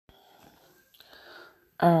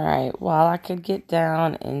Alright, while I could get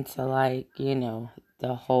down into,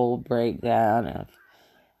 the whole breakdown of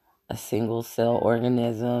a single cell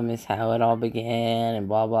organism is how it all began and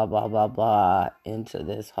blah, blah, blah, blah, blah, into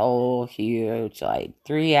this whole huge,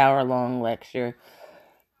 3 hour long lecture.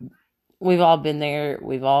 We've all been there,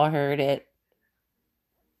 we've all heard it,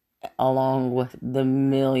 along with the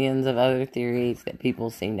millions of other theories that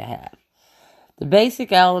people seem to have. The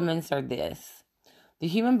basic elements are this. The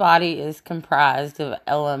human body is comprised of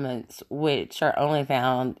elements which are only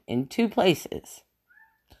found in two places.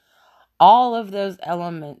 All of those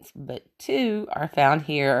elements but two are found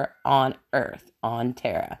here on Earth, on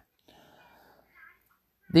Terra.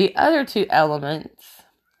 The other two elements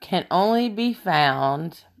can only be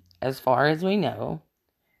found, as far as we know,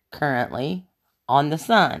 currently, on the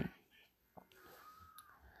sun.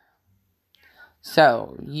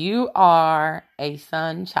 So, you are a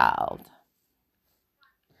sun child.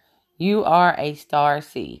 You are a star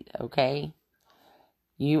seed, okay?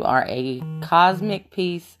 You are a cosmic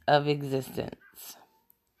piece of existence.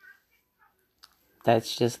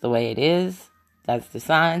 That's just the way it is. That's the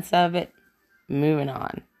science of it. Moving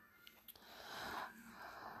on.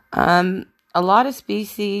 A lot of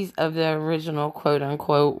species of the original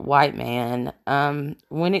quote-unquote white man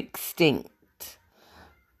went extinct.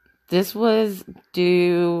 This was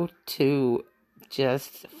due to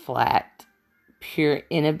just flat, pure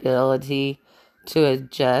inability to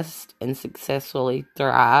adjust and successfully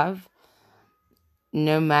thrive.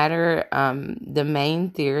 No matter the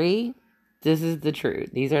main theory, this is the truth.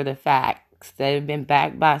 These are the facts that have been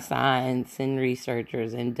backed by science and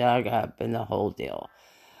researchers and dug up and the whole deal.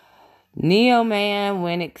 Neo-Man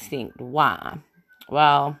went extinct. Why?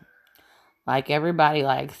 Well, like everybody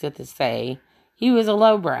likes to say, he was a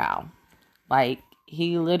lowbrow.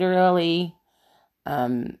 He literally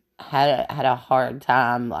had a hard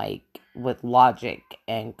time, with logic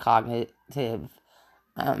and cognitive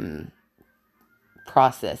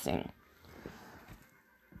processing.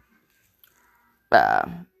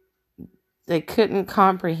 They couldn't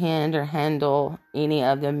comprehend or handle any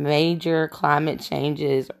of the major climate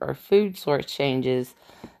changes or food source changes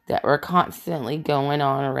that were constantly going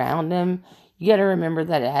on around them. You got to remember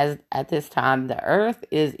that at this time, the Earth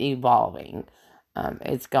is evolving.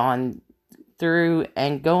 It's gone through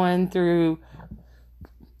and going through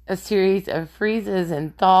a series of freezes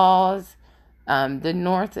and thaws. The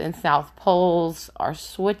North and South poles are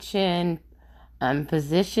switching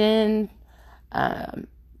position.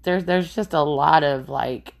 There's just a lot of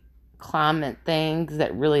climate things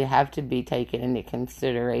that really have to be taken into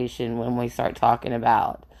consideration when we start talking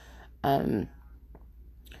about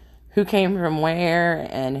who came from where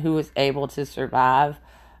and who was able to survive.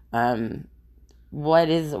 What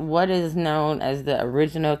is known as the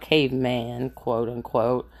original caveman, quote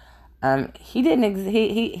unquote. He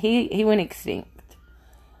went extinct.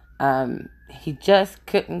 He just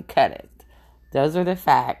couldn't cut it. Those are the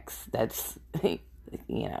facts. That's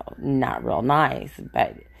not real nice,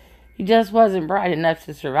 but he just wasn't bright enough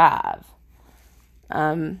to survive.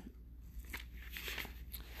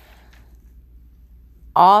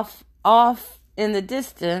 Off in the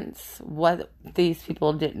distance, what these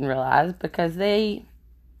people didn't realize, because they,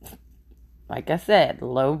 like I said,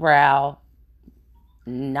 lowbrow,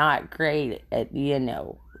 not great at,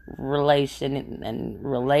 relation and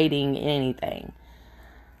relating anything.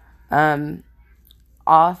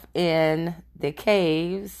 Off in the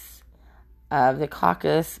caves of the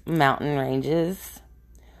Caucasus mountain ranges,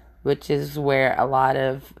 which is where a lot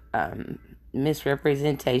of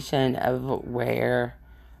misrepresentation of where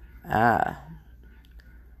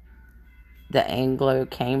the Anglo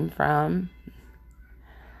came from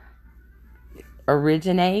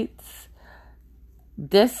originates.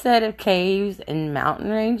 This set of caves and mountain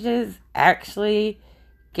ranges actually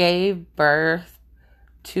gave birth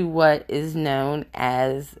to what is known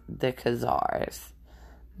as the Khazars.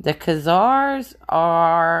 The Khazars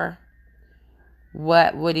are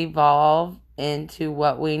what would evolve into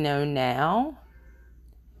what we know now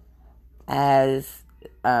as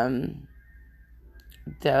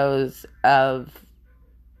those of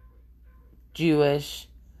Jewish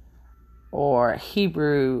or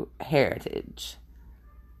Hebrew heritage.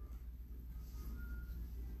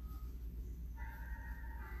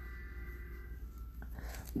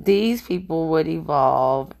 These people would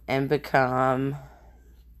evolve and become,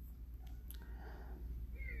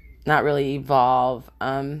 not really evolve,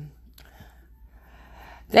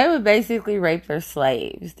 they would basically rape their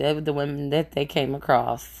slaves, the women that they came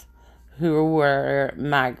across who were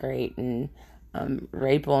migrating,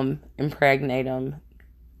 rape them, impregnate them,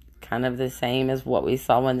 kind of the same as what we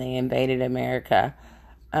saw when they invaded America.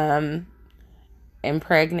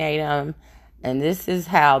 impregnate them. And this is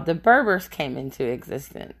how the Berbers came into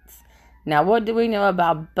existence. Now, what do we know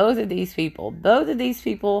about both of these people? Both of these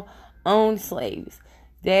people owned slaves.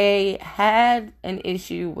 They had an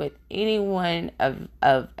issue with anyone of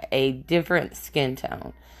a different skin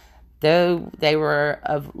tone. Though they were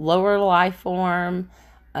of lower life form,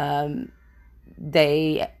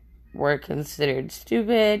 they were considered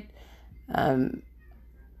stupid.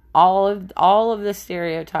 All of the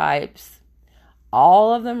stereotypes,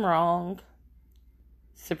 all of them wrong.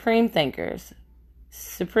 Supreme thinkers,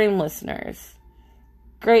 supreme listeners,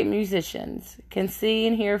 great musicians, can see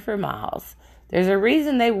and hear for miles. There's a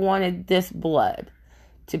reason they wanted this blood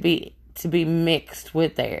to be mixed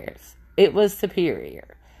with theirs. It was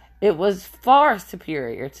superior. It was far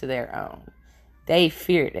superior to their own. They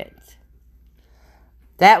feared it.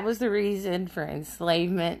 That was the reason for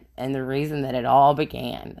enslavement and the reason that it all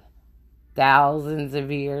began thousands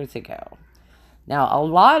of years ago. Now, a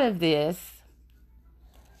lot of this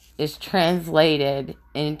is translated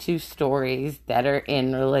into stories that are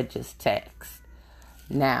in religious texts.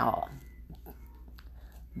 Now,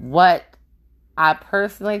 what I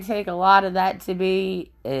personally take a lot of that to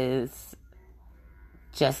be is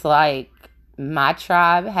just like my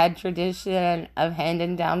tribe had tradition of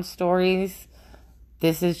handing down stories.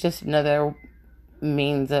 This is just another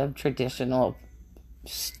means of traditional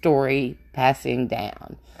story passing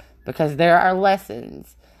down, because there are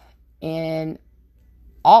lessons in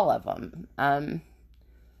all of them. And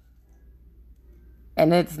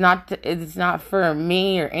it's not for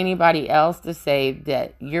me or anybody else to say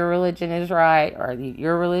that your religion is right or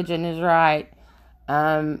your religion is right.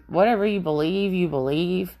 Whatever you believe, you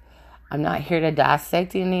believe. I'm not here to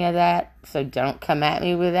dissect any of that, so don't come at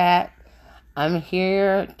me with that. I'm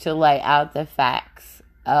here to lay out the facts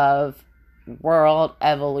of world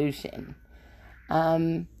evolution,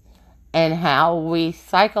 and how we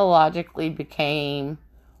psychologically became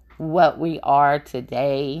what we are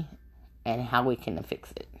today, and how we can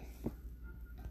fix it.